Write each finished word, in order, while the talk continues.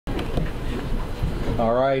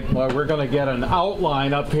All right, well, we're going to get an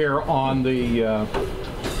outline up here on the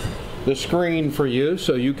screen for you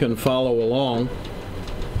so you can follow along.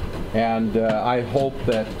 And I hope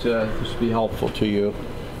that this will be helpful to you.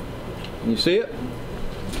 Can you see it?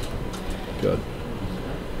 Good.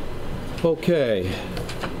 Okay.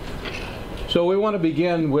 So we want to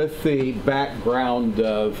begin with the background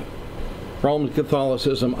of Roman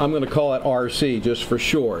Catholicism. I'm going to call it RC just for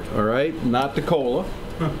short, all right? Not the cola.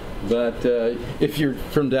 But if you're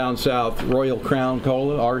from down south, Royal Crown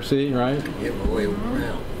Cola, RC, right? Yeah, Royal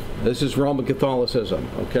Crown. This is Roman Catholicism,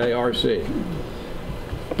 okay, RC.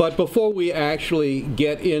 But before we actually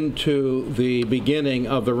get into the beginning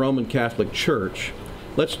of the Roman Catholic Church,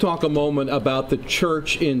 let's talk a moment about the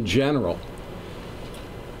church in general.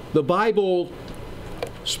 The Bible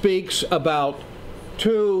speaks about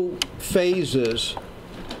two phases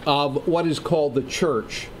of what is called the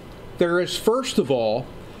church. There is, first of all,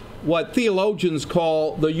 what theologians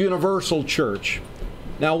call the universal church.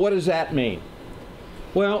 Now, what does that mean?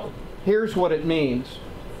 Well, here's what it means.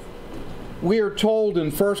 We are told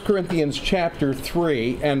in 1 Corinthians chapter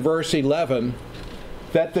 3 and verse 11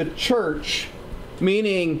 that the church,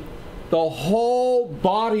 meaning the whole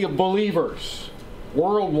body of believers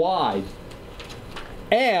worldwide,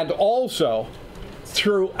 and also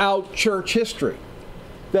throughout church history,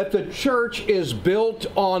 that the church is built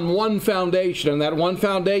on one foundation, and that one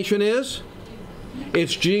foundation is?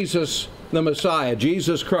 It's Jesus the Messiah,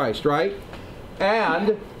 Jesus Christ, right?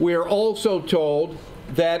 And we are also told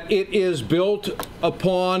that it is built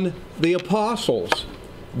upon the apostles.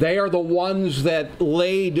 They are the ones that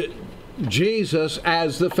laid Jesus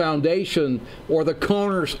as the foundation or the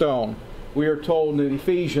cornerstone. We are told in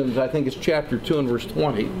Ephesians, I think it's chapter 2 and verse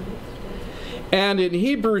 20. And in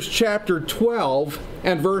Hebrews chapter 12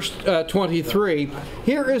 and verse 23,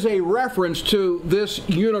 here is a reference to this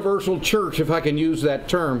universal church, if I can use that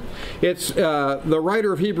term. It's the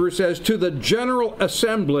writer of Hebrews says, "To the general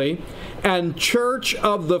assembly and church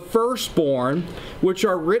of the firstborn, which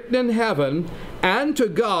are written in heaven, and to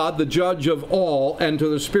God, the judge of all, and to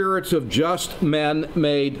the spirits of just men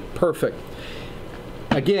made perfect."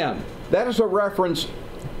 Again, that is a reference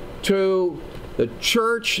to the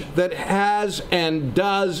church that has and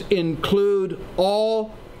does include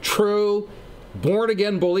all true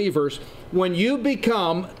born-again believers. When you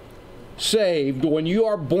become saved, when you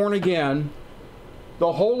are born again,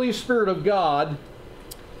 the Holy Spirit of God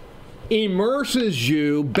immerses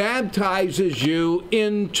you, baptizes you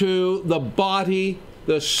into the body,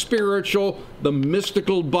 the spiritual, the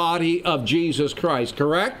mystical body of Jesus Christ,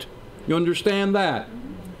 correct? You understand that?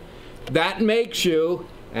 That makes you,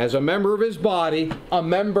 as a member of his body, a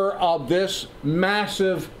member of this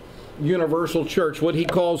massive universal church, what he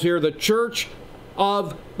calls here the church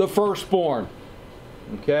of the firstborn,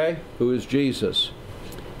 okay, who is Jesus.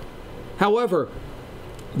 However,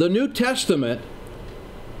 the New Testament,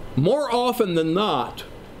 more often than not,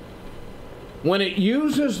 when it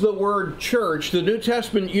uses the word church, the New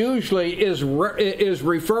Testament usually is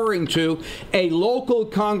referring to a local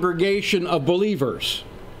congregation of believers.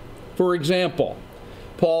 For example,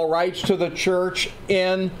 Paul writes to the church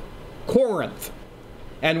in Corinth,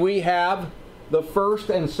 and we have the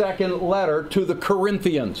first and second letter to the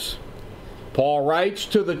Corinthians. Paul writes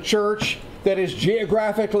to the church that is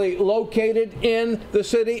geographically located in the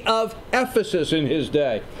city of Ephesus in his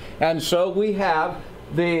day. And so we have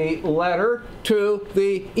the letter to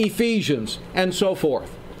the Ephesians, and so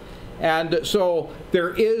forth. And so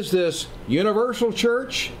there is this universal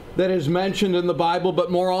church that is mentioned in the Bible,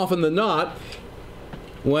 but more often than not,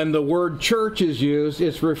 when the word church is used,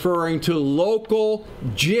 it's referring to local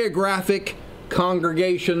geographic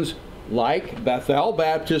congregations like Bethel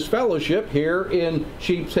Baptist Fellowship here in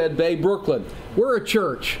Sheepshead Bay, Brooklyn. We're a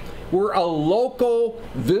church. We're a local,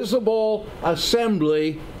 visible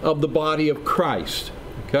assembly of the body of Christ.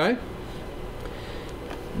 Okay?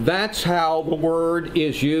 That's how the word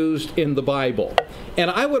is used in the Bible.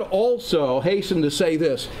 And I would also hasten to say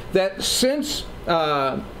this, that since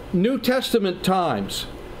New Testament times,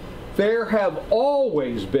 there have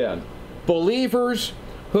always been believers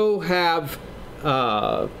who have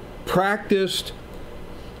practiced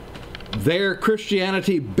their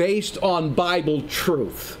Christianity based on Bible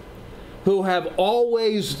truth, who have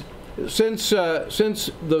always, since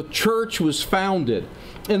the church was founded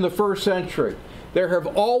in the first century, there have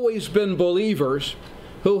always been believers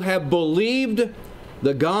who have believed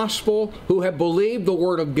the gospel, who have believed the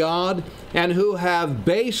Word of God, and who have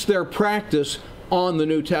based their practice on the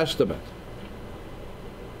New Testament.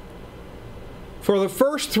 For the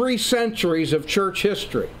first 3 centuries of church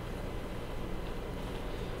history,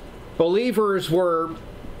 believers were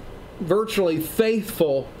virtually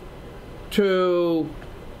faithful to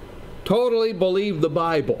totally believe the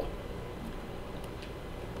Bible.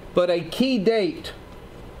 But a key date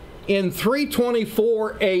in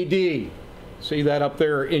 324 AD, see that up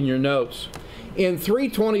there in your notes. In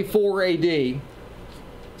 324 AD,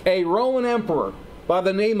 a Roman emperor by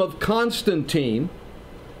the name of Constantine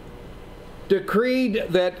decreed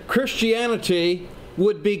that Christianity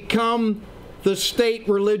would become the state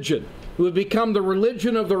religion. It would become the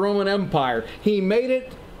religion of the Roman Empire. He made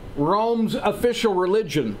it Rome's official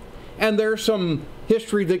religion. And there's some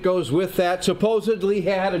history that goes with that. Supposedly he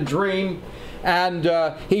had a dream, and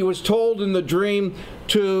he was told in the dream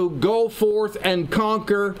to go forth and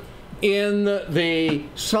conquer in the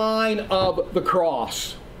sign of the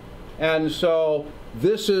cross. And so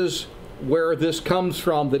this is where this comes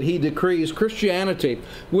from, that he decrees Christianity,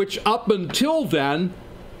 which up until then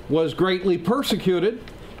was greatly persecuted,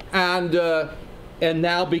 and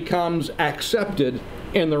now becomes accepted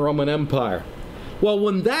in the Roman Empire. Well,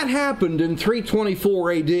 when that happened in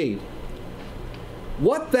 324 AD,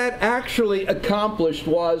 what that actually accomplished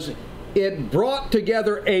was it brought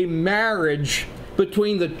together a marriage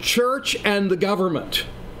between the church and the government.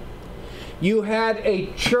 You had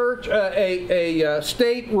a church, a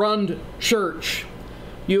state-run church.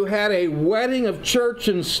 You had a wedding of church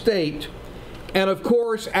and state. And of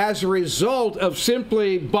course, as a result of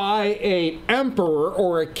simply by an emperor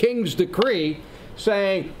or a king's decree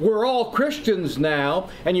saying, we're all Christians now,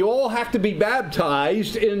 and you all have to be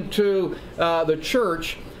baptized into the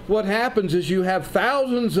church, what happens is you have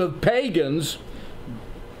thousands of pagans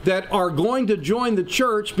that are going to join the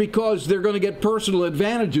church because they're going to get personal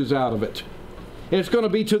advantages out of it. It's going to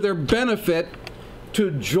be to their benefit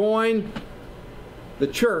to join the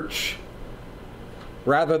church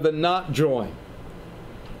rather than not join.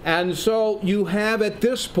 And so you have at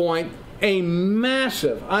this point a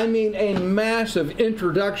massive, I mean a massive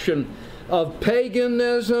introduction of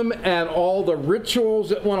paganism and all the rituals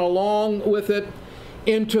that went along with it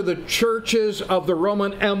into the churches of the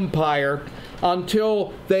Roman Empire,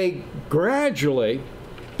 until they gradually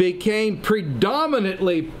became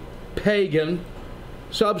predominantly pagan,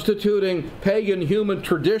 substituting pagan human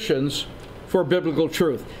traditions for biblical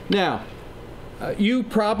truth. Now, you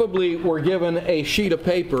probably were given a sheet of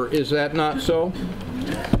paper, is that not so?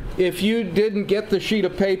 If you didn't get the sheet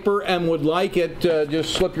of paper and would like it,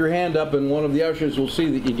 just slip your hand up and one of the ushers will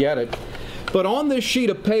see that you get it. But on this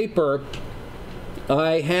sheet of paper,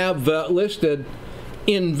 I have listed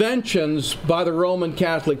inventions by the Roman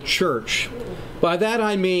Catholic Church. By that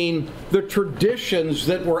I mean the traditions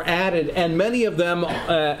that were added, and many of them,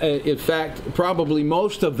 in fact, probably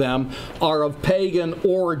most of them, are of pagan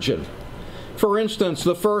origin. For instance,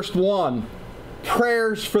 the first one,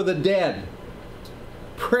 prayers for the dead.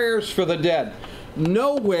 Prayers for the dead.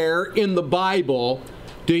 Nowhere in the Bible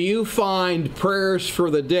do you find prayers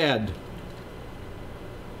for the dead.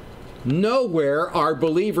 Nowhere are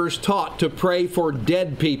believers taught to pray for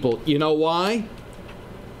dead people. You know why?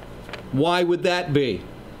 Why would that be?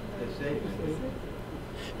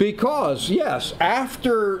 Because, yes,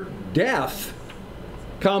 after death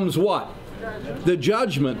comes what? The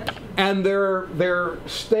judgment. And their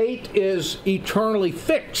state is eternally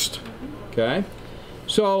fixed. Okay?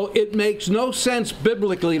 So it makes no sense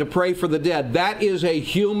biblically to pray for the dead. That is a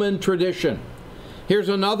human tradition. Here's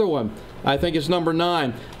another one. I think it's number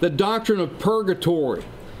 9. The doctrine of purgatory,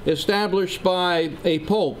 established by a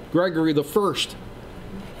pope, Gregory I.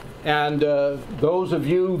 And those of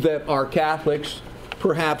you that are Catholics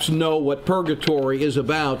perhaps know what purgatory is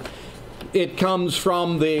about. It comes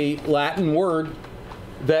from the Latin word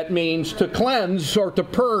that means to cleanse or to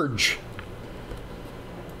purge.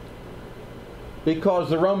 Because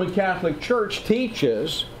the Roman Catholic Church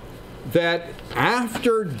teaches that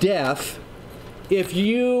after death, if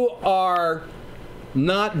you are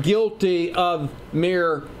not guilty of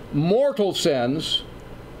mere mortal sins,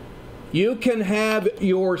 you can have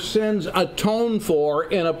your sins atoned for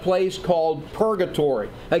in a place called purgatory.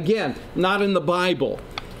 Again, not in the Bible.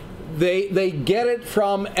 They get it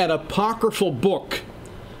from an apocryphal book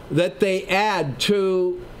that they add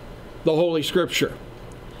to the Holy Scripture.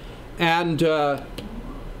 And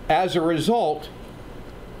as a result,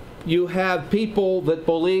 you have people that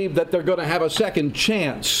believe that they're going to have a second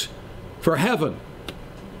chance for heaven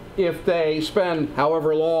if they spend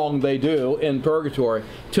however long they do in purgatory.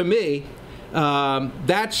 To me,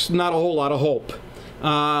 that's not a whole lot of hope.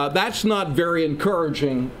 That's not very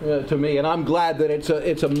encouraging to me, and I'm glad that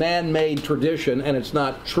it's a man-made tradition and it's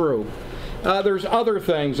not true. There's other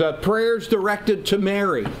things, prayers directed to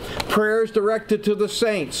Mary, prayers directed to the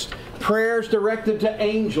saints, prayers directed to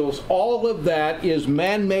angels, all of that is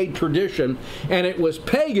man-made tradition, and it was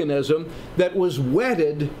paganism that was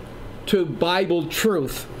wedded to Bible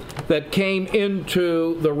truth that came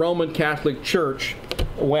into the Roman Catholic Church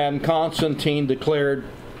when Constantine declared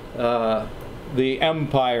the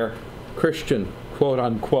empire Christian, quote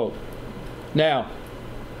unquote. Now,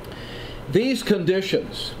 these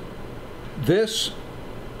conditions, this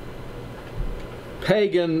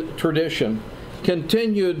pagan tradition,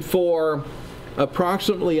 continued for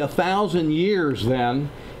approximately 1,000 years then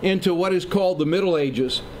into what is called the Middle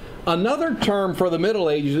Ages. Another term for the Middle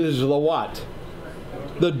Ages is the what?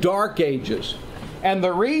 The Dark Ages. And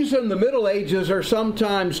the reason the Middle Ages are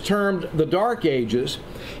sometimes termed the Dark Ages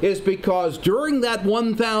is because during that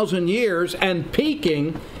 1,000 years and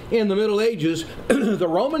peaking in the Middle Ages, the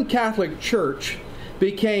Roman Catholic Church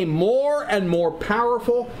became more and more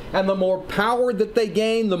powerful, and the more power that they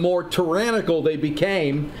gained, the more tyrannical they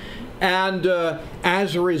became. And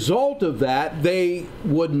as a result of that, they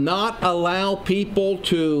would not allow people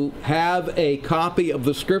to have a copy of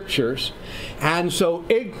the Scriptures. And so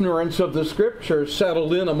ignorance of the Scriptures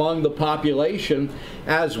settled in among the population,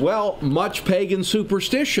 as well much pagan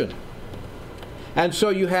superstition. And so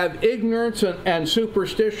you have ignorance and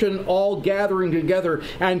superstition all gathering together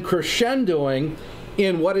and crescendoing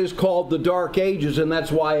in what is called the Dark Ages, and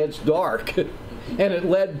that's why it's dark. And it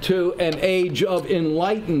led to an age of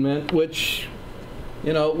enlightenment, which,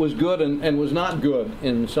 you know, was good and was not good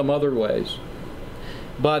in some other ways.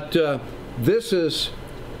 But this is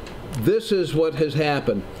what has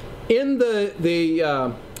happened. In the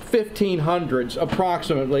 1500s,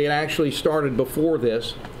 approximately, it actually started before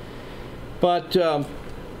this, but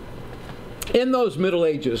in those Middle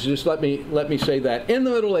Ages, just let me say that, in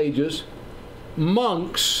the Middle Ages,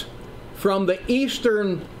 monks from the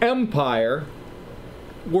Eastern Empire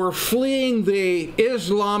were fleeing the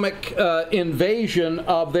Islamic invasion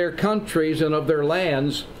of their countries and of their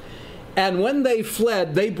lands, and when they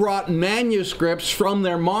fled, they brought manuscripts from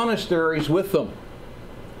their monasteries with them,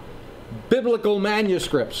 biblical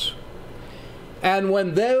manuscripts. And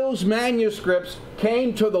when those manuscripts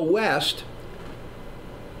came to the West,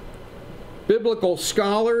 biblical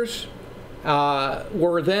scholars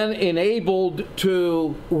were then enabled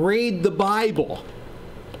to read the Bible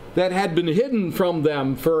that had been hidden from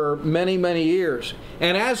them for many, many years.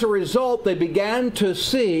 And as a result, they began to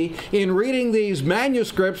see in reading these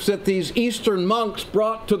manuscripts that these Eastern monks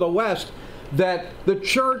brought to the West that the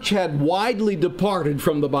church had widely departed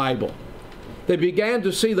from the Bible. They began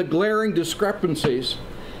to see the glaring discrepancies.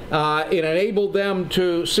 It enabled them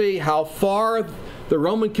to see how far the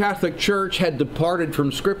Roman Catholic Church had departed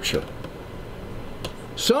from Scripture.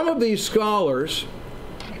 Some of these scholars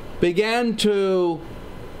began to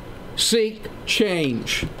seek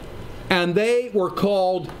change, and they were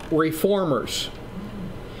called reformers.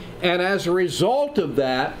 And as a result of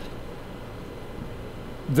that,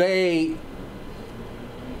 they,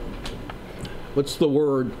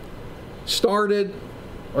 started,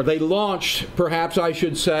 or they launched, perhaps I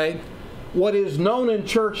should say, what is known in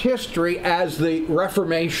church history as the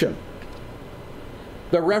Reformation.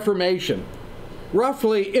 The Reformation.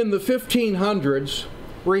 Roughly in the 1500s,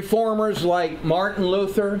 reformers like Martin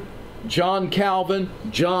Luther, John Calvin,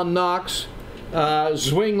 John Knox,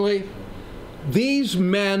 Zwingli, these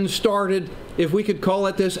men started, if we could call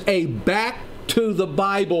it this, a back to the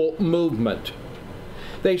Bible movement.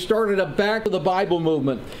 They started a back to the Bible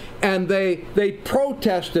movement, and they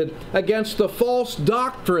protested against the false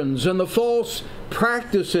doctrines and the false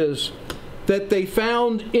practices that they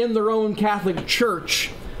found in the Roman Catholic Church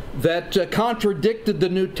that contradicted the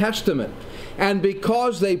New Testament. And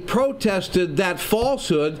because they protested that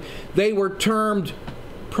falsehood, they were termed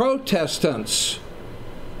Protestants.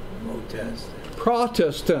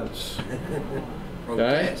 Protestants.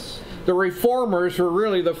 Okay? The Reformers were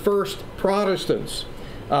really the first Protestants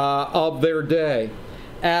of their day.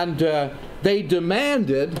 And they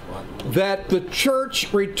demanded that the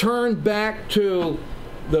church return back to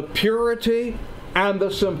the purity and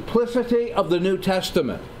the simplicity of the New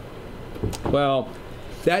Testament. Well,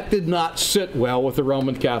 that did not sit well with the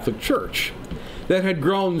Roman Catholic Church, that had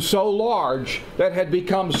grown so large, that had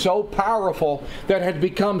become so powerful, that had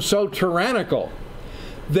become so tyrannical,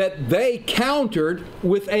 that they countered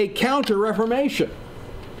with a counter-reformation.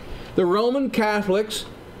 The Roman Catholics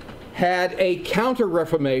had a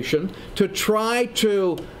counter-reformation to try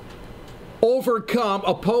to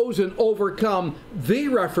oppose and overcome the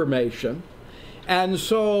Reformation. And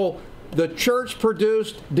so the church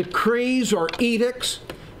produced decrees or edicts.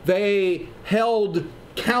 They held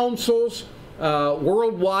councils,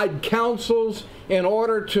 worldwide councils, in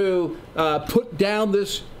order to put down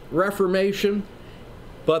this Reformation,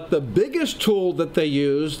 but the biggest tool that they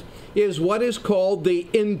used is what is called the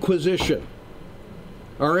Inquisition.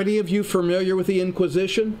 Are any of you familiar with the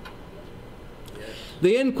Inquisition?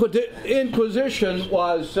 The Inquisition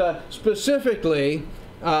was specifically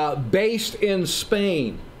based in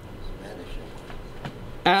Spain.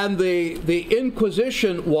 And the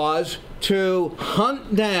Inquisition was to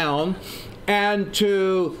hunt down and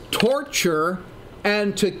to torture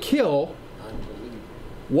and to kill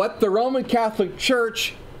what the Roman Catholic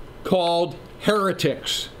Church called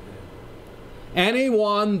heretics.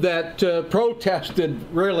 Anyone that protested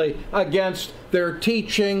really against their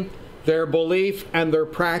teaching, their belief, and their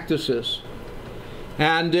practices.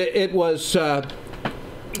 And it was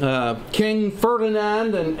King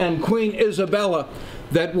Ferdinand and Queen Isabella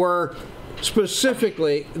that were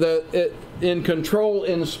specifically in control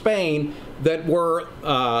in Spain, that were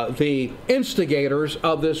the instigators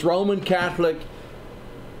of this Roman Catholic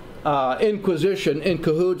Inquisition in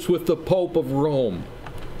cahoots with the Pope of Rome.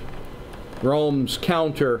 Rome's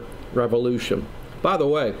counter-revolution. By the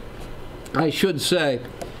way, I should say,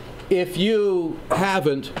 if you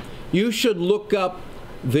haven't, you should look up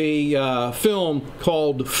the film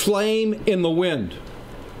called Flame in the Wind.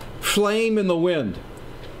 Flame in the Wind.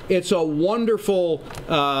 It's a wonderful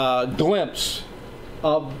glimpse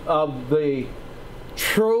of the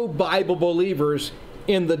true Bible believers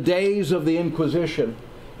in the days of the Inquisition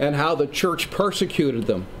and how the church persecuted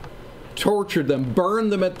them, tortured them,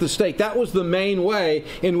 burned them at the stake. That was the main way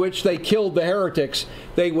in which they killed the heretics.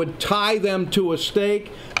 They would tie them to a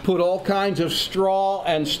stake, put all kinds of straw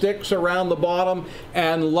and sticks around the bottom,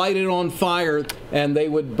 and light it on fire, and they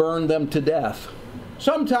would burn them to death.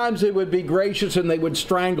 Sometimes they would be gracious and they would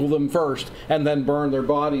strangle them first and then burn their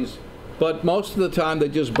bodies. But most of the time they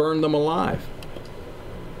just burned them alive.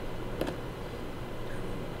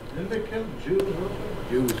 Didn't they kill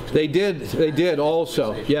Jews? They did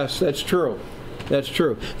also. Yes, that's true. That's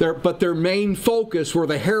true. But their main focus were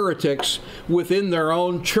the heretics within their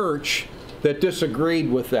own church that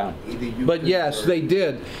disagreed with them. But yes, they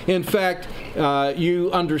did. In fact,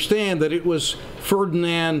 you understand that it was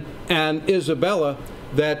Ferdinand and Isabella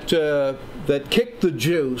that kicked the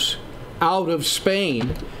Jews out of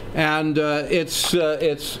Spain, and it's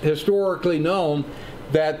historically known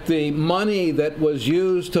that the money that was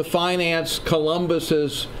used to finance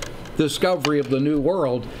Columbus's discovery of the New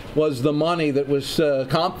World was the money that was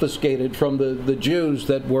confiscated from the Jews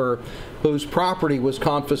whose property was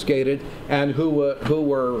confiscated and who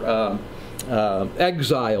were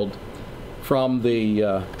exiled from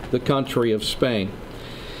the country of Spain.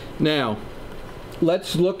 Now,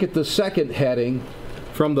 let's look at the second heading,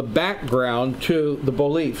 from the background to the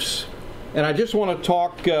beliefs. And I just want to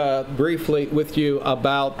talk briefly with you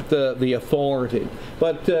about the authority.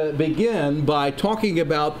 But begin by talking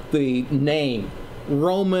about the name,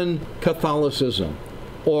 Roman Catholicism,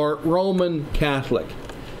 or Roman Catholic.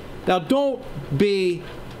 Now, don't be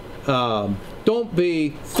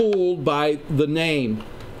fooled by the name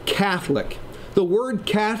Catholic. The word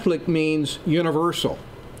Catholic means universal.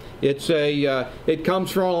 It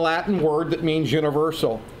comes from a Latin word that means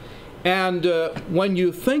universal. And when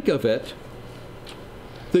you think of it,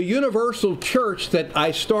 the universal church that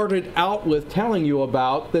I started out with telling you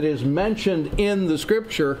about, that is mentioned in the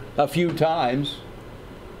Scripture a few times,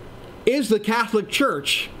 is the Catholic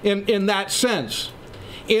Church in that sense,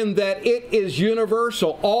 in that it is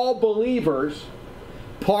universal. All believers,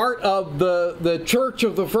 part of the Church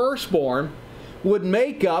of the Firstborn, would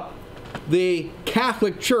make up the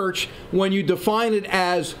Catholic Church when you define it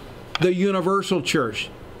as the universal church.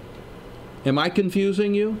 Am I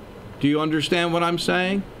confusing you? Do you understand what I'm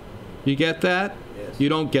saying? You get that? Yes. You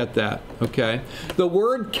don't get that. Okay. The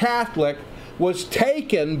word Catholic was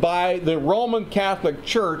taken by the Roman Catholic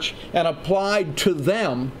Church and applied to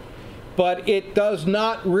them, but it does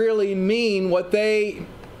not really mean what they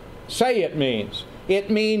say it means. It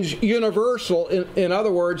means universal. In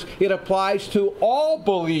other words, it applies to all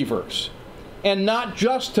believers and not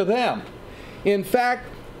just to them. In fact,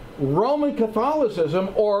 Roman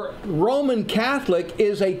Catholicism, or Roman Catholic,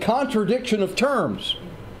 is a contradiction of terms.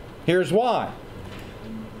 Here's why.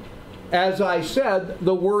 As I said,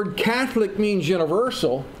 the word Catholic means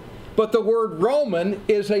universal, but the word Roman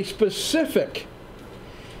is a specific.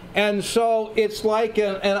 And so it's like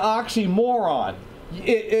an oxymoron.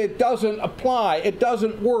 It doesn't apply. It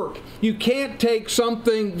doesn't work. You can't take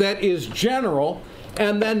something that is general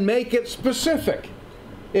and then make it specific.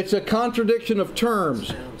 It's a contradiction of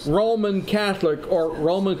terms, Roman Catholic or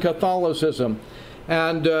Roman Catholicism.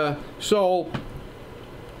 And so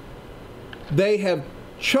they have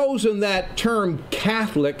chosen that term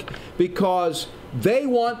Catholic because They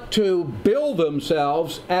want to bill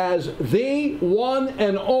themselves as the one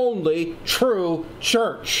and only true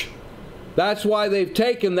church. That's why they've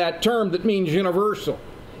taken that term that means universal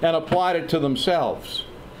and applied it to themselves.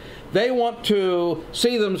 They want to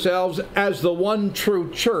see themselves as the one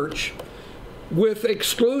true church with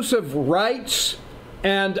exclusive rights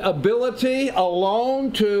and ability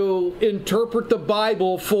alone to interpret the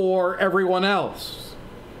Bible for everyone else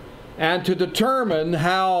and to determine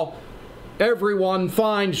how everyone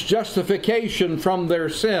finds justification from their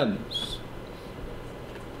sins.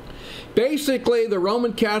 Basically, the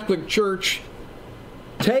Roman Catholic Church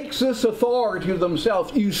takes this authority to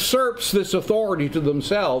themselves, usurps this authority to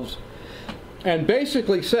themselves, and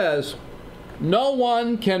basically says, no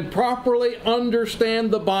one can properly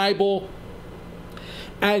understand the Bible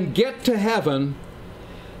and get to heaven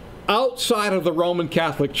outside of the Roman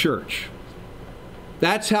Catholic Church.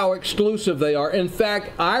 That's how exclusive they are. In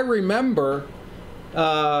fact, I remember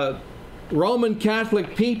Roman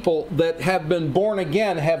Catholic people that have been born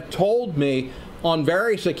again have told me on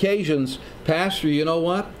various occasions, Pastor, you know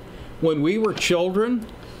what? When we were children,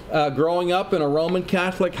 growing up in a Roman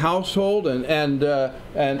Catholic household and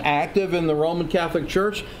active in the Roman Catholic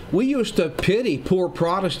Church, we used to pity poor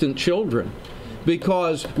Protestant children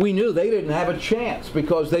because we knew they didn't have a chance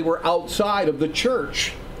because they were outside of the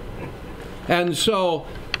church. And so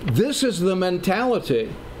this is the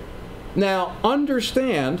mentality. Now,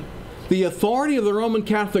 understand, the authority of the Roman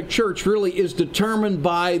Catholic Church really is determined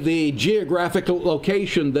by the geographical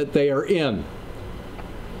location that they are in.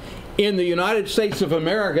 In the United States of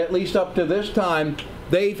America, at least up to this time,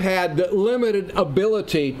 they've had limited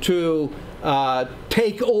ability to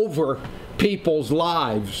take over people's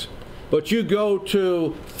lives. But you go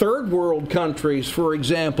to third world countries, for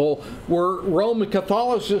example, where Roman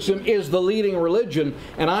Catholicism is the leading religion,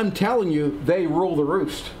 and I'm telling you, they rule the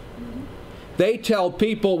roost. They tell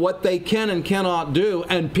people what they can and cannot do,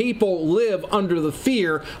 and people live under the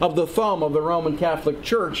fear of the thumb of the Roman Catholic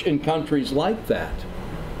Church in countries like that.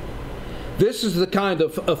 This is the kind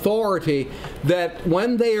of authority that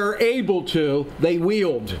when they are able to, they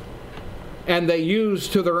wield, and they use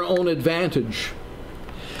to their own advantage.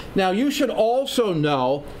 Now, you should also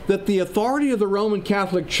know that the authority of the Roman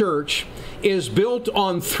Catholic Church is built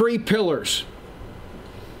on 3 pillars.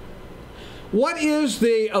 What is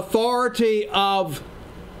the authority of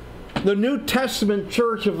the New Testament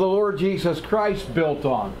Church of the Lord Jesus Christ built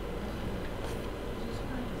on?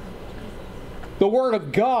 The Word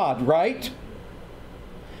of God, right?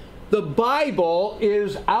 The Bible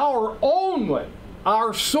is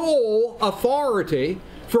our sole authority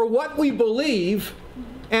for what we believe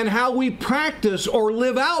and how we practice or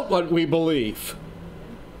live out what we believe.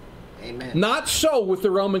 Amen. Not so with the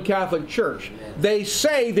Roman Catholic Church. Amen. They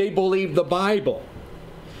say they believe the Bible,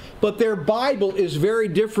 but their Bible is very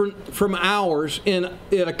different from ours in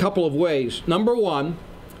a couple of ways. Number one,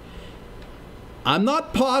 I'm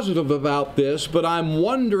not positive about this, but I'm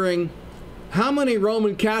wondering how many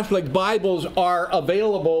Roman Catholic Bibles are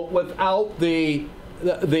available without the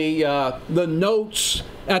notes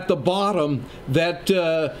at the bottom that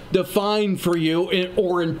define for you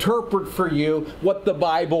or interpret for you what the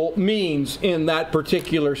Bible means in that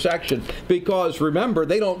particular section. Because remember,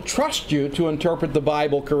 they don't trust you to interpret the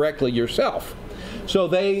Bible correctly yourself. So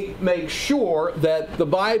they make sure that the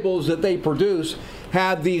Bibles that they produce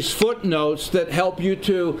have these footnotes that help you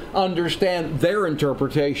to understand their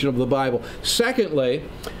interpretation of the Bible. Secondly,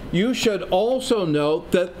 you should also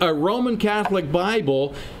note that a Roman Catholic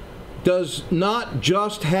Bible does not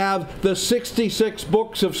just have the 66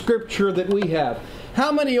 books of Scripture that we have.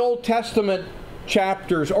 How many Old Testament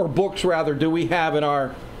chapters, or books rather, do we have in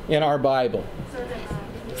our Bible?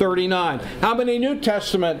 39. How many New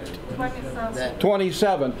Testament?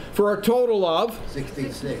 27. For a total of?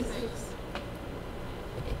 66.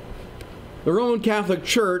 The Roman Catholic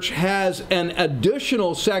Church has an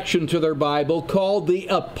additional section to their Bible called the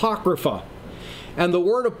Apocrypha. And the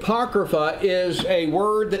word Apocrypha is a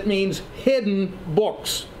word that means hidden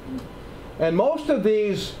books. And most of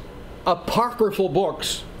these apocryphal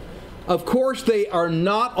books, of course, they are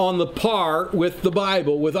not on the par with the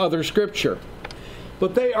Bible, with other Scripture.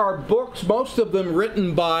 But they are books, most of them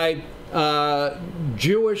written by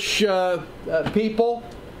Jewish people.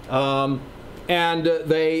 And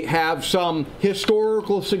they have some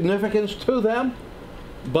historical significance to them,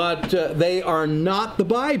 but they are not the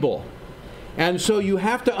Bible. And so you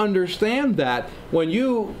have to understand that when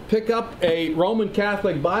you pick up a Roman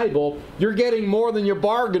Catholic Bible, you're getting more than you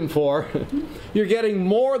bargained for. You're getting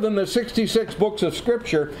more than the 66 books of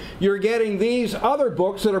Scripture. You're getting these other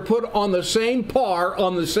books that are put on the same par,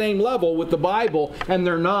 on the same level with the Bible, and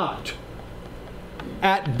they're not.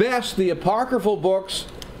 At best, the apocryphal books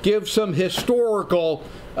give some historical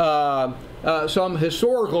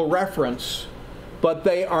reference, but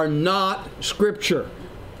they are not Scripture.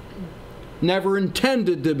 Never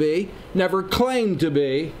intended to be, never claimed to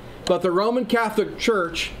be, but the Roman Catholic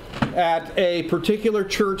Church, at a particular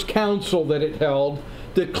church council that it held,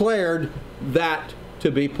 declared that to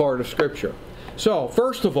be part of Scripture. So,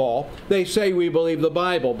 first of all, they say we believe the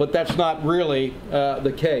Bible, but that's not really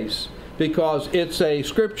the case, because it's a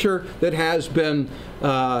Scripture that has been,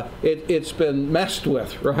 it's been messed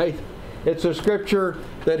with, right? It's a Scripture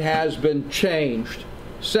that has been changed.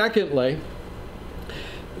 Secondly,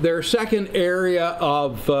 their second area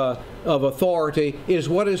of authority is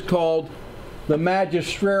what is called the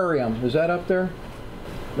magisterium. Is that up there?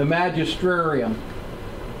 The magisterium.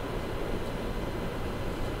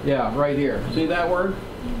 Yeah, right here. See that word?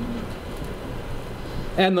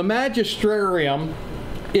 And the magisterium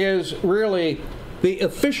is really the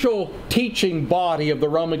official teaching body of the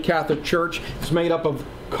Roman Catholic Church. It's made up of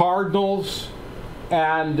cardinals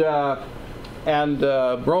and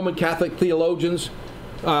Roman Catholic theologians.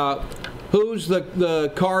 Who's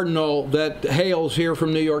the cardinal that hails here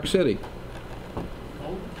from New York City?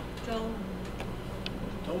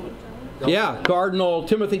 Yeah, Cardinal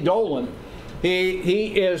Timothy Dolan.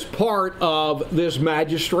 He is part of this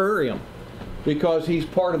magisterium because he's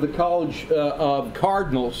part of the College of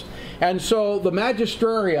Cardinals. And so the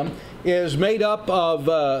magisterium is made up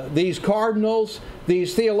of these cardinals,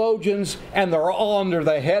 these theologians, and they're all under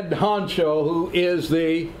the head honcho, who is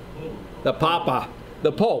the Papa,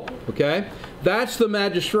 the Pope, okay? That's the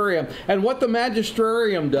magisterium. And what the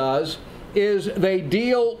magisterium does is they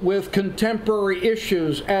deal with contemporary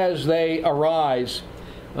issues as they arise,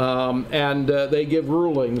 and they give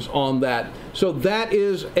rulings on that. So that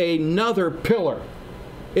is another pillar.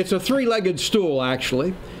 It's a three-legged stool,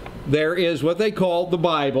 actually. There is what they call the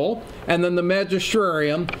Bible, and then the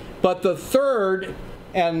magisterium. But the third,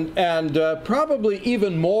 and probably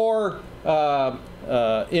even more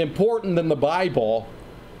important than the Bible,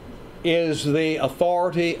 is the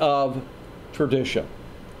authority of tradition.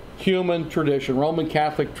 Human tradition, Roman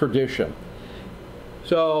Catholic tradition.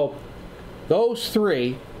 So those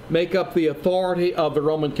three make up the authority of the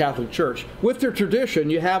Roman Catholic Church. With their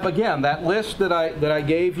tradition, you have, again, that list that I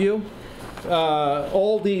gave you,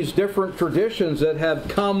 all these different traditions that have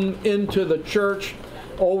come into the church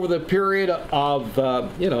over the period of,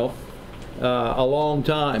 a long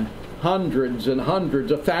time. Hundreds and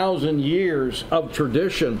hundreds, 1,000 years of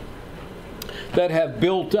tradition that have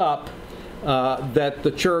built up, that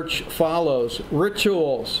the church follows.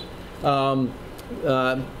 Rituals,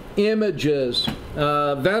 images,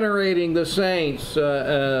 venerating the saints,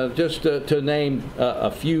 just to name a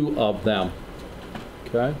few of them.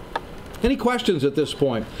 Okay? Any questions at this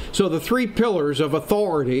point? So the three pillars of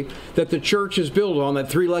authority that the church is built on, that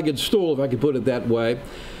three-legged stool, if I could put it that way,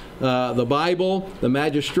 the Bible, the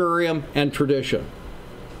magisterium, and tradition.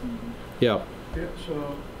 Yeah. Yeah,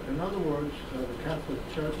 so, in other words, the Catholic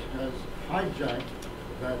Church has hijacked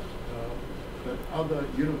that other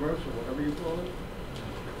universal, whatever you call it.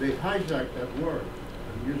 They hijacked that word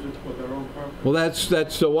and use it for their own purpose. Well,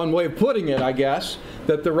 that's one way of putting it, I guess,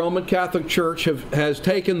 that the Roman Catholic Church has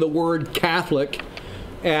taken the word Catholic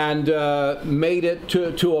and made it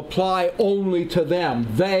to apply only to them.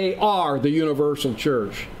 They are the universal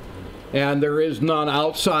church, and there is none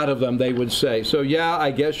outside of them, they would say. So yeah,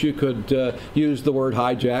 I guess you could use the word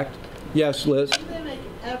hijacked. Yes, Liz? Did they make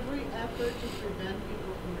every effort to prevent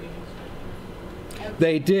people from reading Scripture?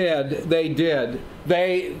 They did.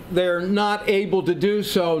 They're not able to do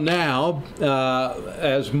so now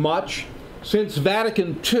as much. Since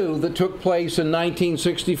Vatican II, that took place in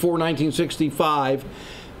 1964, 1965,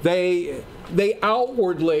 they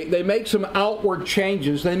make some outward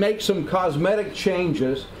changes. They make some cosmetic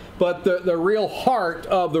changes, but the real heart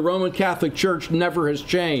of the Roman Catholic Church never has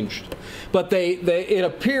changed. But it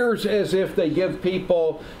appears as if they give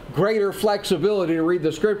people greater flexibility to read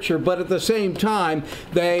the Scripture, but at the same time,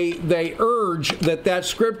 they urge that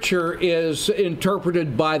Scripture is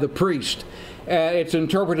interpreted by the priest. It's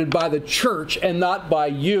interpreted by the church and not by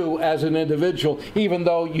you as an individual, even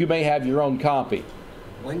though you may have your own copy.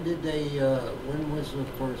 When did when was the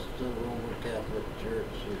first Roman Catholic Church,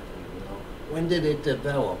 when did it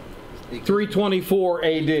develop? 324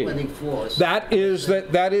 AD. 324. That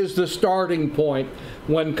is the starting point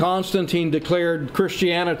when Constantine declared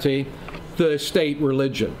Christianity the state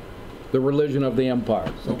religion, the religion of the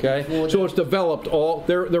empire. Okay, so it's developed all.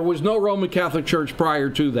 There was no Roman Catholic Church prior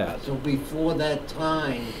to that. So before that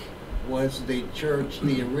time was the church,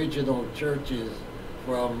 the original churches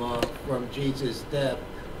from Jesus' death,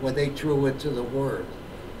 were they true it to the word?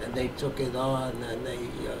 And they took it on and they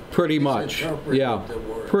pretty much, misinterpreted yeah, the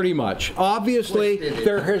word. pretty much. Obviously,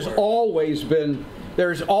 there has always been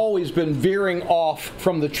veering off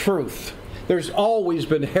from the truth. There's always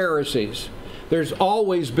been heresies. There's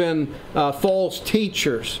always been false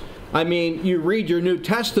teachers. I mean, you read your New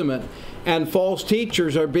Testament, and false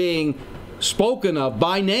teachers are being spoken of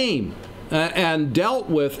by name and dealt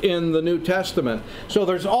with in the New Testament. So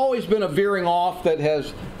there's always been a veering off that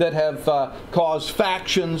have caused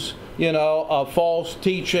factions, of false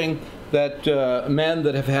teaching, that men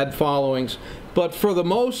that have had followings. But for the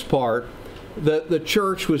most part, the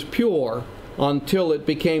church was pure until it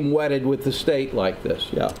became wedded with the state like this.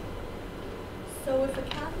 Yeah. So if a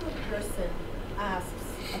Catholic person asks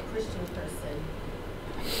a Christian person,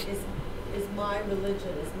 is my religion,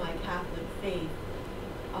 is my Catholic faith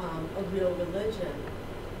a real religion?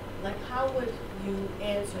 Like, how would you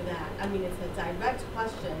answer that? I mean, it's a direct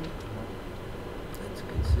question.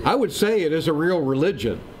 I would say it is a real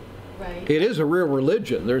religion. Right. It is a real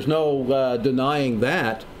religion. There's no denying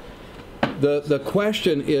that. The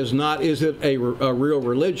question is not, is it a real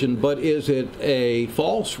religion, but is it a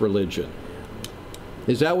false religion?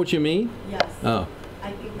 Is that what you mean? Yes. Oh.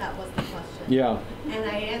 I think that was the question. Yeah. And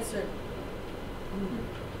I answered,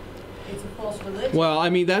 it's a false religion. Well, I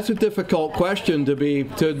mean, that's a difficult question to be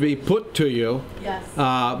put to you. Yes.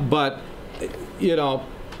 But,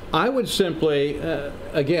 I would simply,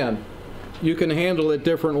 again, you can handle it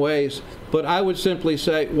different ways, but I would simply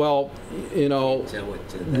say, well,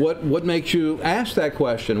 what makes you ask that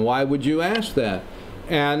question? Why would you ask that?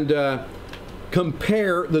 And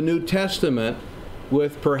compare the New Testament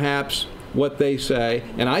with perhaps what they say.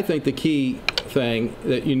 And I think the key thing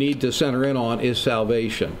that you need to center in on is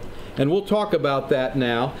salvation. And we'll talk about that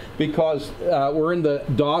now, because we're in the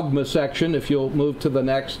dogma section. If you'll move to the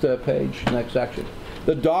next page, next section.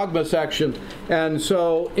 The dogma section. And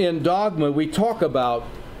so in dogma, we talk about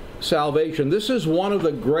salvation. This is one of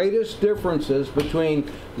the greatest differences between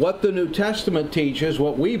what the New Testament teaches,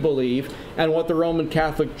 what we believe, and what the Roman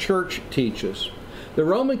Catholic Church teaches. The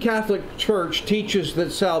Roman Catholic Church teaches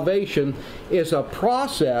that salvation is a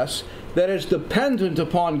process that is dependent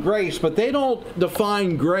upon grace, but they don't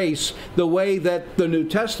define grace the way that the New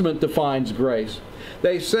Testament defines grace.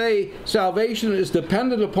 They say salvation is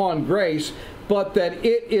dependent upon grace, but that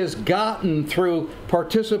it is gotten through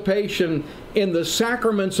participation in the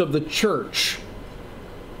sacraments of the church,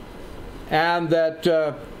 and that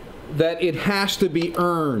it has to be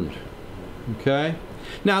earned. Okay?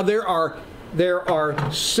 Now there are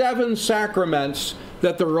 7 sacraments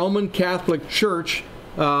that the Roman Catholic Church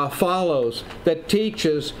follows, that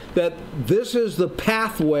teaches that this is the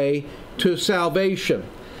pathway to salvation.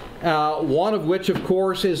 One of which, of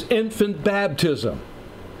course, is infant baptism.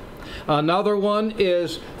 Another one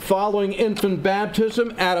is, following infant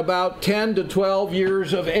baptism at about 10 to 12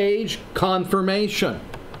 years of age, confirmation.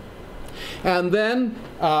 And then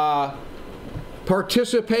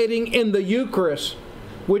participating in the Eucharist,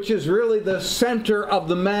 which is really the center of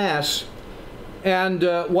the Mass. And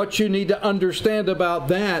what you need to understand about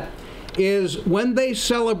that is, when they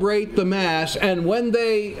celebrate the Mass and when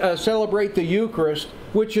they celebrate the Eucharist,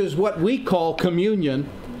 which is what we call communion,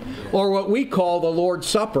 or what we call the Lord's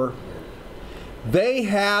Supper, they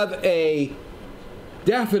have a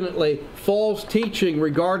definitely false teaching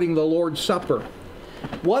regarding the Lord's Supper.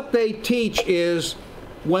 What they teach is,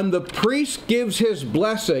 when the priest gives his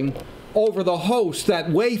blessing over the host, that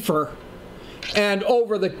wafer, and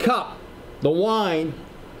over the cup, the wine,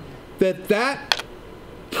 that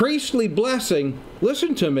priestly blessing,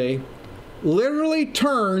 listen to me, literally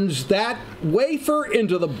turns that wafer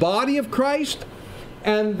into the body of Christ,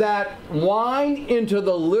 and that wine into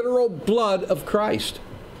the literal blood of Christ.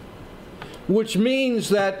 Which means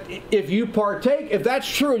that if that's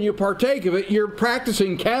true and you partake of it, you're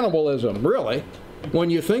practicing cannibalism, really, when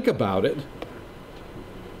you think about it.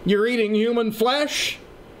 You're eating human flesh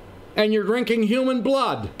and you're drinking human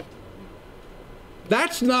blood.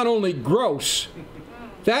 That's not only gross,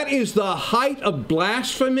 that is the height of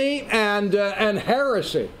blasphemy and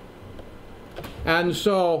heresy. And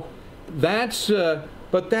so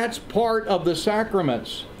but that's part of the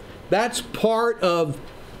sacraments. That's part of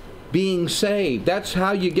being saved. That's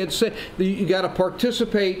how you get saved. You got to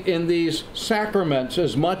participate in these sacraments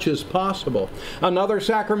as much as possible. Another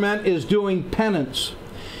sacrament is doing penance.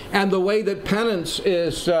 And the way that penance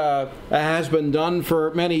has been done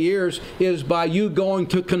for many years is by you going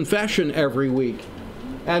to confession every week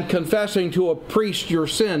and confessing to a priest your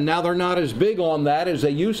sin. Now, they're not as big on that as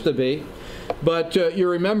they used to be. But you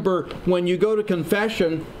remember, when you go to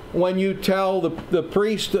confession, when you tell the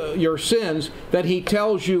priest your sins, that he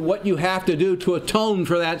tells you what you have to do to atone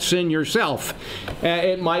for that sin yourself.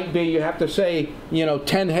 It might be you have to say,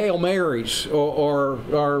 10 Hail Marys or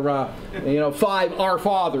 5 Our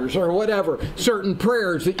Fathers or whatever. Certain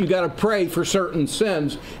prayers that you got to pray for certain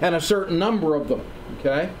sins, and a certain number of them.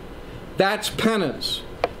 Okay? That's penance.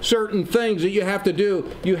 Certain things that you have to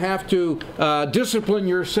do. You have to discipline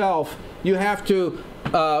yourself. You have to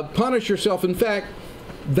punish yourself. In fact,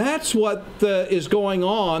 that's what is going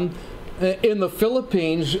on in the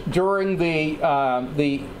Philippines during the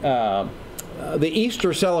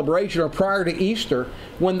Easter celebration, or prior to Easter,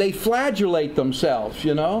 when they flagellate themselves,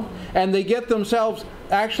 and they get themselves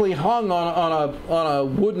actually hung on a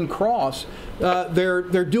wooden cross.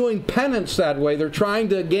 They're doing penance that way. They're trying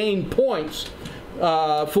to gain points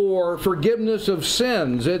for forgiveness of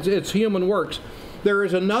sins. It's human works. There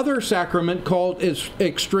is another sacrament called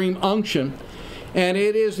extreme unction. And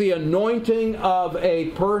it is the anointing of a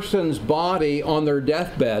person's body on their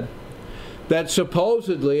deathbed that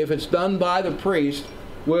supposedly, if it's done by the priest,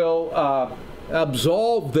 will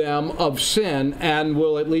absolve them of sin and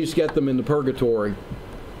will at least get them into purgatory,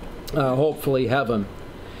 hopefully heaven.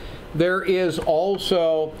 There is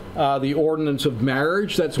also the ordinance of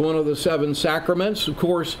marriage. That's one of the 7 sacraments. Of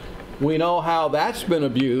course, we know how that's been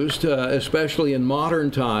abused, especially in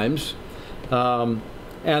modern times.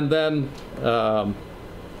 And then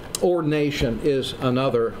ordination is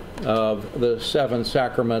another of the 7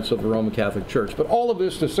 sacraments of the Roman Catholic Church. But all of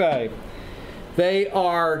this to say, they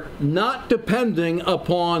are not depending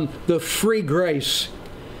upon the free grace.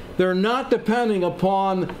 They're not depending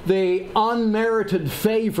upon the unmerited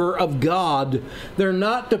favor of God. They're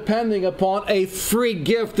not depending upon a free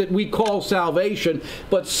gift that we call salvation,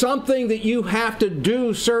 but something that you have to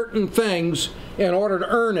do certain things in order to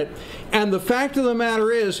earn it. And the fact of the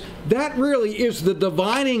matter is, that really is the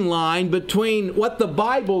dividing line between what the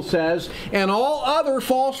Bible says and all other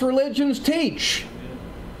false religions teach.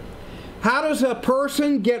 How does a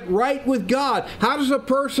person get right with God? How does a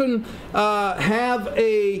person have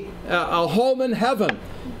a home in heaven?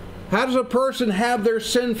 How does a person have their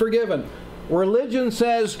sin forgiven? Religion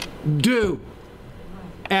says, do.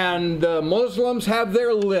 And Muslims have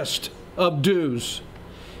their list of do's.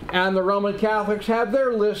 And the Roman Catholics have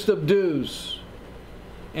their list of do's.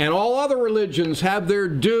 And all other religions have their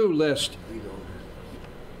do list.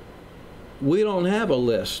 We don't have a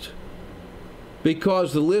list,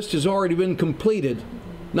 because the list has already been completed,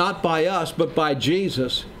 not by us, but by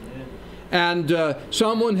Jesus. And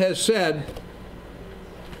someone has said,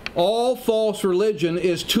 all false religion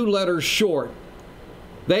is 2 letters short.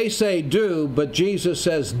 They say do, but Jesus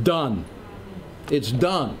says done. It's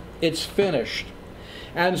done. It's finished.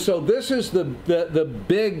 And so this is the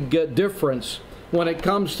big difference when it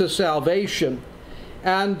comes to salvation.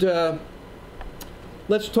 And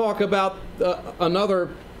let's talk about another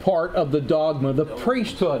part of the dogma, the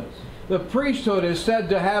priesthood. The priesthood is said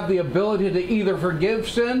to have the ability to either forgive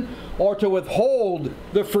sin or to withhold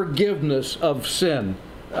the forgiveness of sin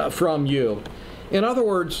from you. In other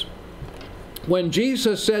words, when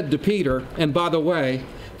Jesus said to Peter, and by the way,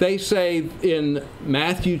 they say in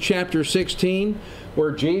Matthew chapter 16,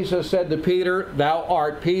 where Jesus said to Peter, "Thou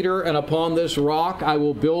art Peter, and upon this rock I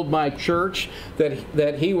will build my church,"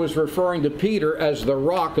 that he was referring to Peter as the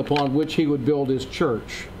rock upon which he would build his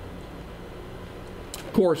church.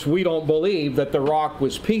 Of course, we don't believe that the rock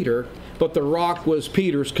was Peter, but the rock was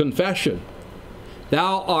Peter's confession.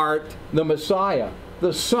 "Thou art the Messiah,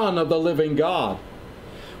 the Son of the living God."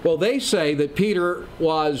 Well, they say that Peter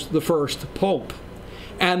was the first pope,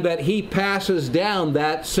 and that he passes down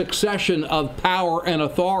that succession of power and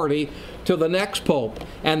authority to the next pope,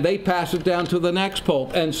 and they pass it down to the next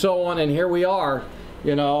pope, and so on. And here we are,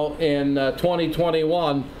 in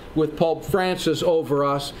 2021 with Pope Francis over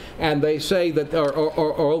us, and they say that,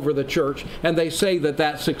 or over the church, and they say that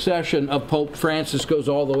that succession of Pope Francis goes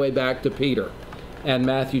all the way back to Peter and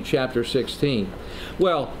Matthew chapter 16.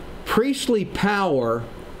 Well, priestly power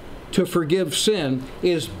to forgive sin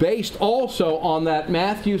is based also on that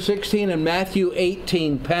Matthew 16 and Matthew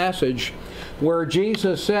 18 passage where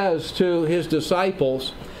Jesus says to his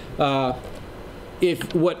disciples,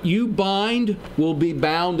 if what you bind will be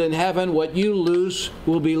bound in heaven, what you loose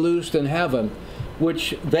will be loosed in heaven,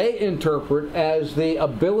 which they interpret as the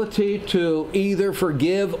ability to either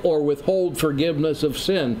forgive or withhold forgiveness of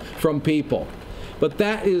sin from people. But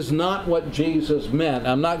that is not what Jesus meant.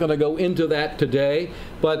 I'm not going to go into that today,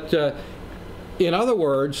 but in other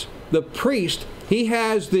words, the priest, he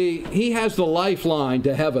has the lifeline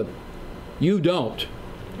to heaven. You don't.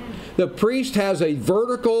 The priest has a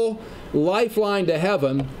vertical lifeline to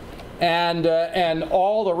heaven, and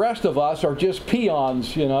all the rest of us are just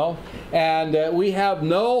peons, you know, and we have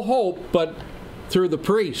no hope but through the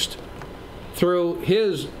priest, through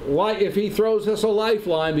his life. If he throws us a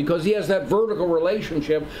lifeline, because he has that vertical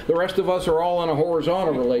relationship, the rest of us are all in a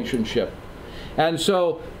horizontal relationship. And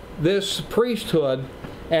so this priesthood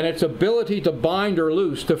and its ability to bind or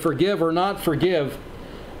loose, to forgive or not forgive,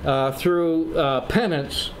 through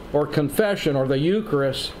penance or confession or the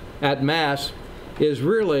Eucharist at Mass, is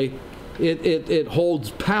really, it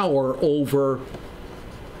holds power over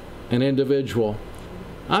an individual.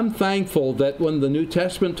 I'm thankful that when the New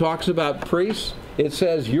Testament talks about priests, it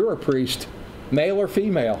says you're a priest, male or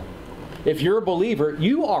female. If you're a believer,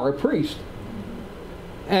 you are a priest.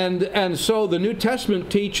 And so the New Testament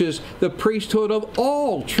teaches the priesthood of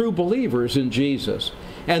all true believers in Jesus,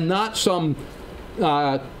 and not some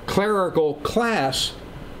clerical class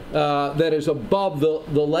that is above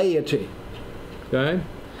the laity. Okay?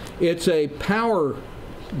 It's a power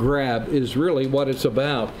grab is really what it's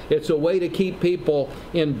about. It's a way to keep people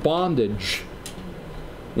in bondage.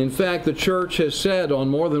 In fact, the church has said on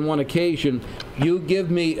more than one occasion, you give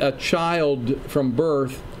me a child from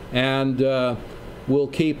birth and we'll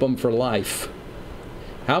keep them for life.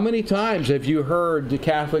 How many times have you heard the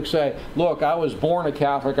Catholics say, look, I was born a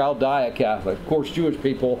Catholic, I'll die a Catholic? Of course, Jewish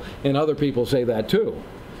people and other people say that too.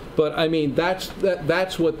 But I mean, that's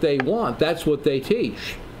what they want. That's what they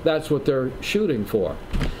teach. That's what they're shooting for.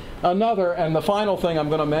 Another, and the final thing I'm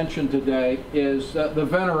going to mention today, is the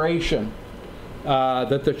veneration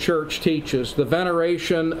that the church teaches. The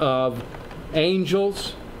veneration of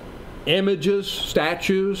angels, images,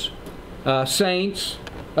 statues, saints,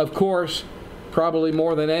 of course, probably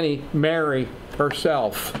more than any, Mary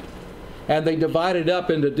herself. And they divide it up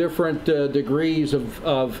into different degrees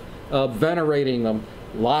of venerating them.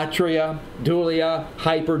 Latria, dulia,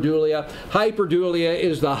 hyperdulia. Hyperdulia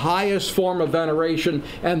is the highest form of veneration,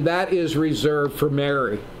 and that is reserved for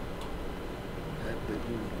Mary.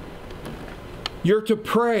 You're to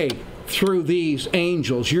pray through these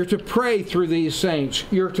angels. You're to pray through these saints.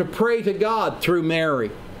 You're to pray to God through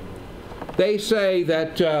Mary. They say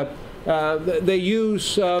that they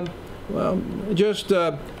use just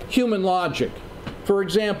human logic. For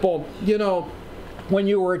example, you know, when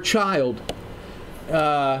you were a child,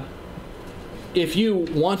 if you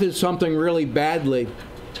wanted something really badly,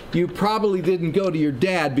 you probably didn't go to your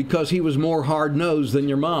dad because he was more hard-nosed than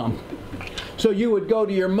your mom. So you would go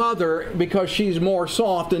to your mother because she's more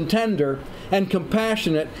soft and tender and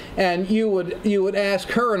compassionate, and you would ask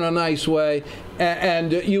her in a nice way,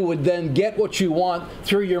 and you would then get what you want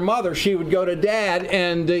through your mother. She would go to dad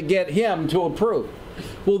and get him to approve.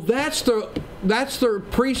 Well, that's the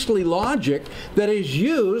priestly logic that is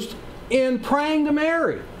used in praying to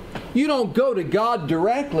Mary. You don't go to God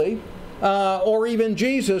directly, or even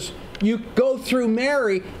Jesus. You go through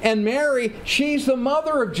Mary, and Mary, she's the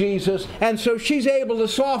mother of Jesus, and so she's able to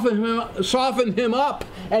soften him up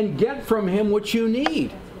and get from him what you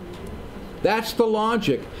need. That's the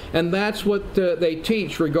logic, and that's what they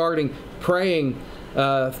teach regarding praying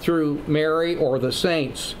through Mary or the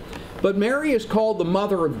saints. But Mary is called the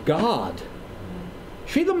Mother of God.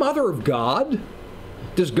 Is she the Mother of God?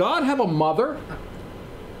 Does God have a mother?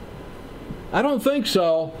 I don't think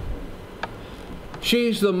so.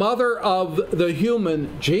 She's the mother of the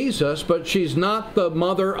human Jesus, but she's not the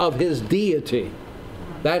mother of his deity.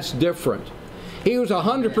 That's different. He was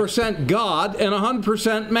 100% God and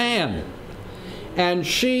 100% man. And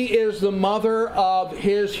she is the mother of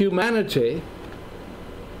his humanity,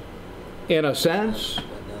 in a sense,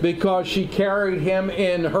 because she carried him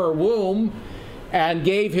in her womb and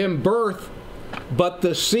gave him birth, but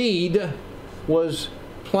the seed was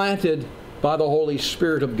planted by the Holy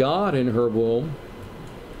Spirit of God in her womb.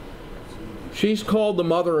 She's called the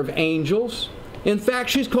mother of angels. In fact,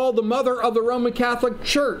 she's called the mother of the Roman Catholic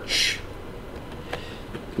Church.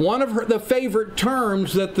 One of the favorite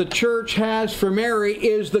terms that the church has for Mary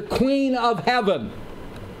is the Queen of Heaven.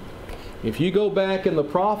 If you go back in the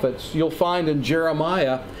prophets, you'll find in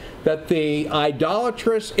Jeremiah that the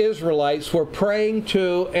idolatrous Israelites were praying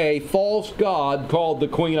to a false god called the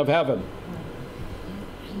Queen of Heaven.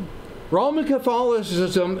 Roman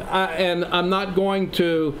Catholicism, and I'm not going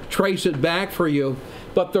to trace it back for you,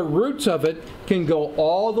 but the roots of it can go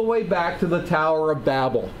all the way back to the Tower of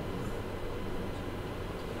Babel.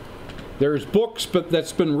 There's books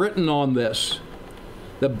that's been written on this.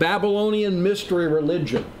 The Babylonian mystery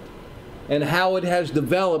religion and how it has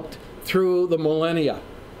developed through the millennia.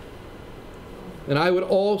 And I would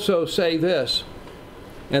also say this,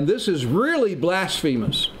 and this is really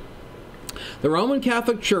blasphemous. The Roman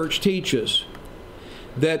Catholic Church teaches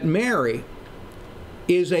that Mary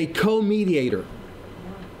is a co-mediator.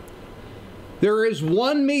 There is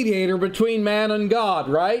one mediator between man and God,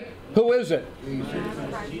 right? Who is it?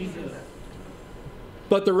 Jesus.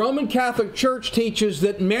 But the Roman Catholic Church teaches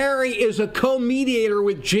that Mary is a co-mediator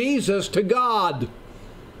with Jesus to God,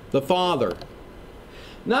 the Father.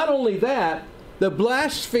 Not only that, the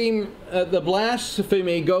blasphemy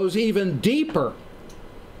goes even deeper.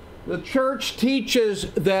 The Church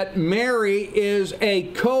teaches that Mary is a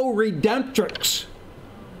co-redemptrix,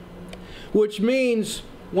 which means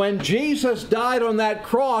when Jesus died on that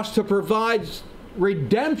cross to provide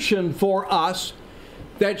redemption for us,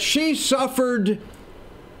 that she suffered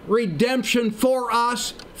redemption for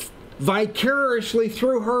us vicariously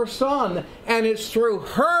through her Son, and it's through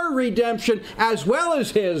her redemption as well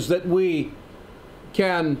as his that we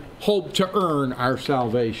can hope to earn our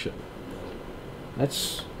salvation.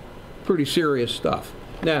 That's pretty serious stuff.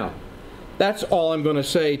 Now, that's all I'm going to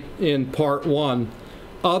say in part one,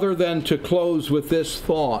 other than to close with this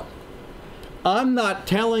thought. I'm not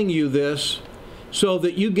telling you this so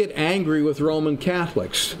that you get angry with Roman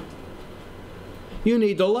Catholics. You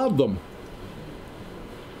need to love them.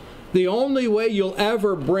 The only way you'll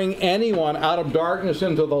ever bring anyone out of darkness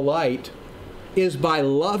into the light is by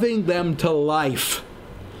loving them to life.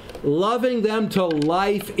 Loving them to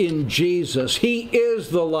life in Jesus. He is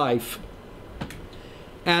the life.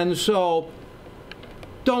 And so,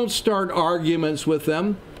 don't start arguments with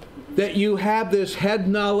them. That you have this head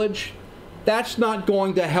knowledge, that's not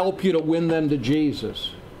going to help you to win them to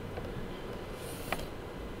Jesus.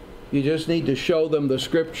 You just need to show them the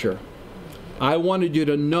Scripture. I wanted you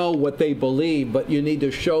to know what they believe, but you need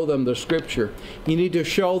to show them the Scripture. You need to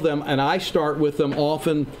show them, and I start with them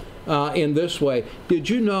often in this way. Did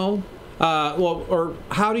you know, or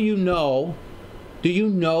how do you know? Do you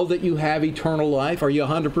know that you have eternal life? Are you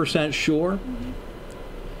 100% sure?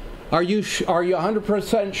 Are you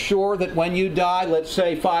 100% sure that when you die, let's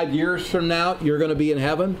say 5 years from now, you're going to be in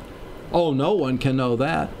heaven? Oh, no one can know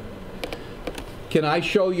that. Can I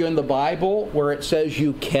show you in the Bible where it says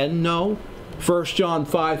you can know? 1 John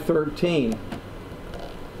 5:13.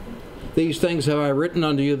 These things have I written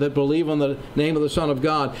unto you that believe on the name of the Son of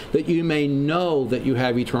God, that you may know that you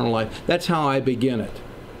have eternal life. That's how I begin it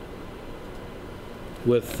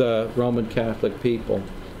with Roman Catholic people.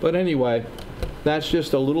 But anyway, that's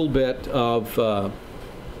just a little bit of a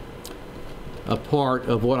part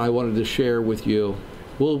of what I wanted to share with you.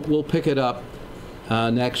 We'll pick it up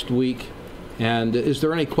next week. And is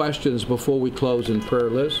there any questions before we close in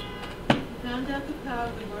prayer, Liz? Found out the power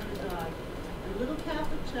of the Word of God. A little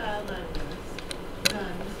Catholic child I was,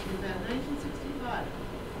 nuns, in about 1965.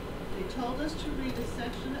 They told us to read a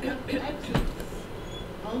section of Exodus,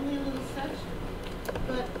 only a little section.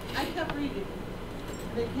 But I kept reading.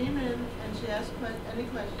 They came in and she asked any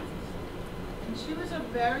questions. And she was a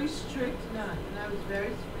very strict nun, and I was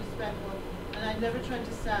very respectful, and I never tried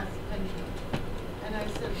to sass anyone. And I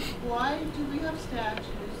said, why do we have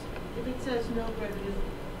statues if it says no greater than?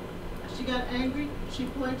 She got angry, she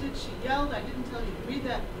pointed, she yelled, I didn't tell you to read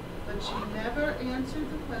that, but she never answered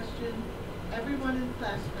the question. Everyone in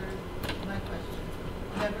class heard my question.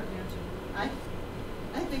 Never answered.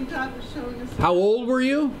 I think God was showing us. How old were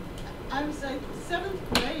you? I was like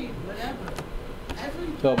 7th grade, whatever.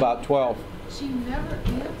 So about 12. She never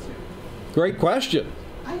answered. Great question.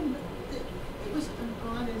 It was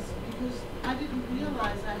honest because I didn't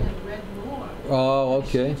realize I had read more. Oh,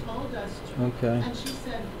 okay. She told us to. Okay. And she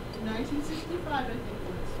said, in 1965, I think it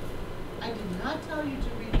was, I did not tell you to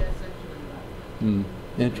read that section of the Bible.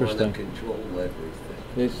 Interesting. Want to control everything.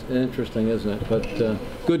 It's interesting, isn't it? But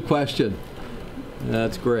good question.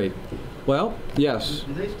 That's great. Well, yes.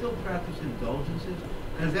 Do they still practice indulgences?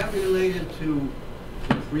 And is that related to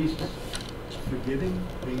the priests forgiving,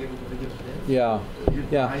 being able to forgive sins? Yeah.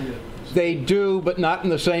 Yeah. They do, but not in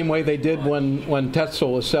the same way they did when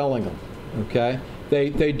Tetzel was selling them. Okay?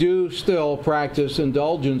 They do still practice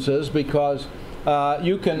indulgences because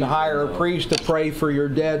you can hire a priest to pray for your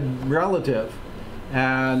dead relative,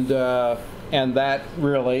 and that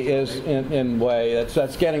really is in way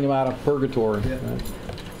that's getting them out of purgatory. Yeah.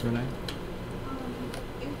 Renee?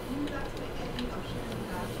 If you got to the end of sharing the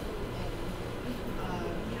gospel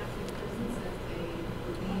and Catholic person says they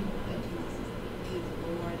believe that Jesus is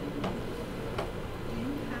Lord, do you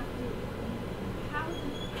have to, how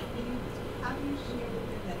do you share with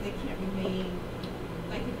them that they can't remain,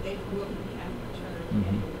 like if they grew up in the Catholic Church and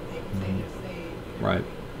they would say they're saved, Right.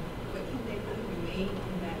 but can they really remain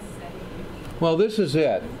in that setting? Well, this is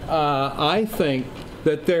it. I think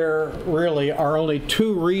that there really are only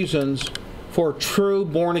two reasons for true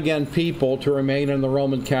born-again people to remain in the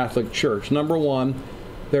Roman Catholic Church. Number one,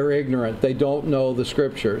 they're ignorant. They don't know the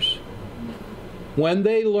Scriptures. When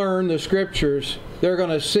they learn the Scriptures, they're going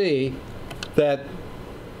to see that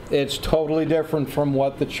it's totally different from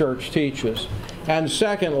what the church teaches. And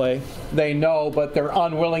secondly, they know, but they're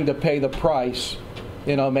unwilling to pay the price,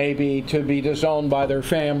 maybe to be disowned by their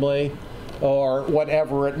family or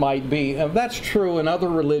whatever it might be. And that's true in other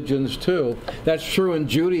religions too. That's true in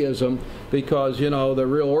Judaism, because, the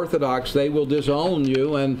real Orthodox, they will disown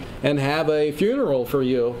you and have a funeral for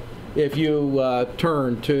you if you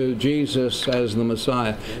turn to Jesus as the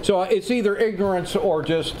Messiah. So it's either ignorance or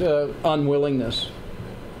just unwillingness.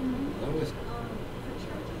 For churches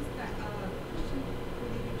that, Christian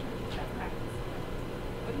believing churches that practice Lent,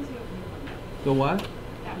 what is your view on that? The what?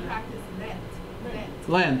 That practice Lent.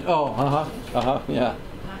 Lent. Oh, yeah.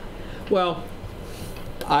 Well,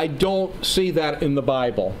 I don't see that in the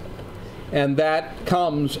Bible. And that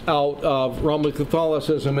comes out of Roman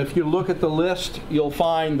Catholicism. If you look at the list, you'll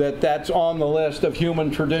find that that's on the list of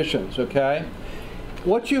human traditions, okay?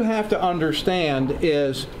 What you have to understand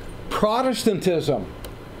is Protestantism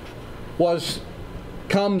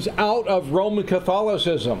comes out of Roman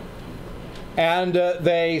Catholicism. And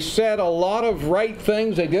they said a lot of right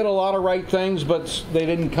things, they did a lot of right things, but they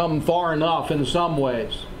didn't come far enough in some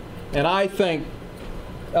ways. And I think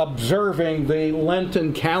observing the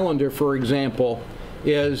Lenten calendar, for example,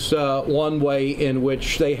 is one way in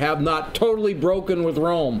which they have not totally broken with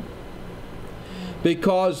Rome.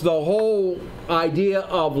 Because the whole idea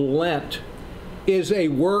of Lent is a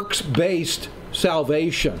works-based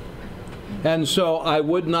salvation. And so I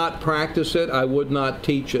would not practice it, I would not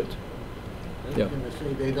teach it. I was going to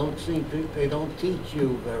say, they don't teach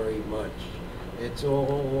you very much. It's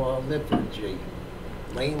all liturgy.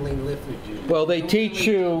 Mainly liturgy. Well, they teach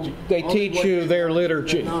you their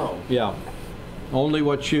liturgy. No. Yeah. Only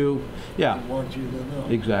what you, yeah. They want you to know.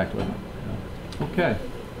 Exactly. Yeah. Okay.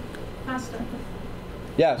 Pastor.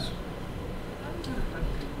 Yes.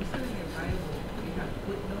 You said in your Bible you have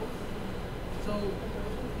footnotes. So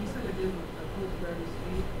you said it is a pope for every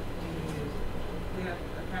state, and they have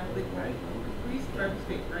a Catholic, right? Priest for every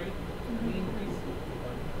state, right? Main priest.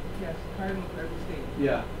 Yes, cardinal for every state.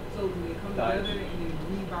 Yeah. So do they come together and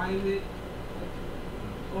they revive it?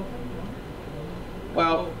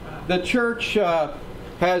 Well, the church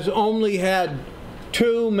has only had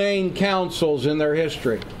two main councils in their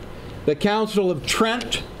history. The Council of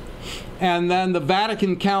Trent, and then the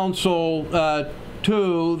Vatican Council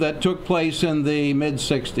II that took place in the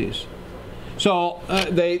mid-60s. So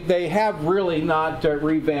they have really not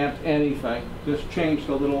revamped anything, just changed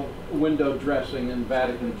a little window dressing in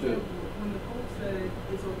Vatican II. When the Pope said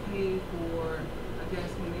it's okay for, I guess,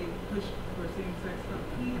 when they push for same-sex stuff,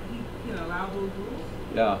 he can allow those rules?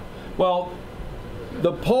 Yeah. Well,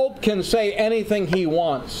 the Pope can say anything he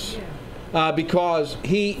wants. Because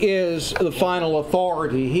he is the final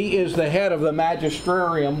authority. He is the head of the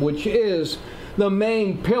magisterium, which is the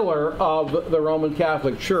main pillar of the Roman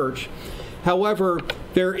Catholic Church. However,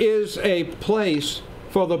 there is a place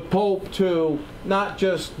for the Pope to not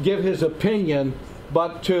just give his opinion,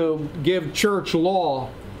 but to give church law.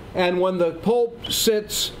 And when the Pope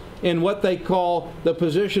sits in what they call the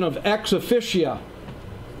position of ex officio,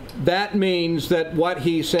 that means that what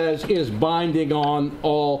he says is binding on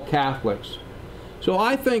all Catholics. So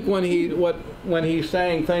I think when he's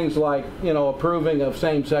saying things like, approving of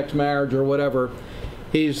same-sex marriage or whatever,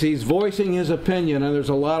 he's voicing his opinion, and there's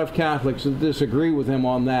a lot of Catholics that disagree with him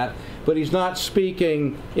on that. But he's not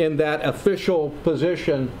speaking in that official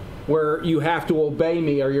position where you have to obey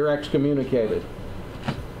me or you're excommunicated.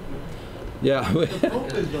 Yeah,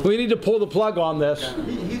 we need to pull the plug on this.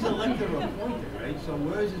 He's elected or appointed, right? So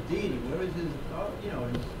where is his deity? Where is his,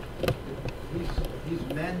 he's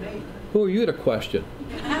man-made. Who are you to question?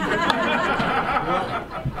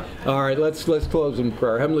 All right, let's close in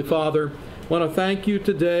prayer. Heavenly Father, I want to thank you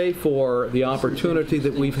today for the opportunity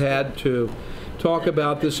that we've had to talk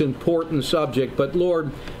about this important subject. But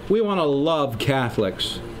Lord, we want to love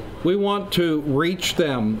Catholics. We want to reach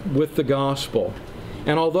them with the gospel.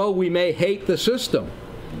 And although we may hate the system,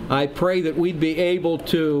 I pray that we'd be able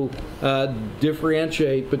to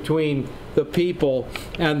differentiate between the people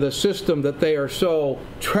and the system that they are so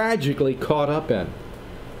tragically caught up in.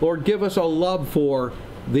 Lord, give us a love for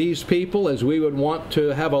these people as we would want to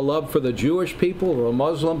have a love for the Jewish people or the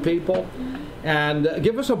Muslim people. And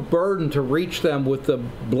give us a burden to reach them with the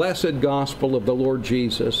blessed gospel of the Lord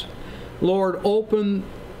Jesus. Lord, open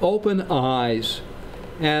eyes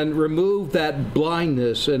and remove that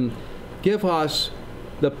blindness and give us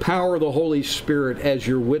the power of the Holy Spirit as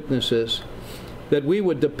your witnesses, that we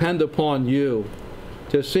would depend upon you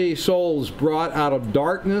to see souls brought out of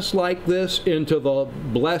darkness like this into the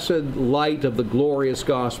blessed light of the glorious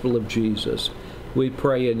gospel of Jesus. We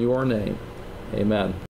pray in your name. Amen.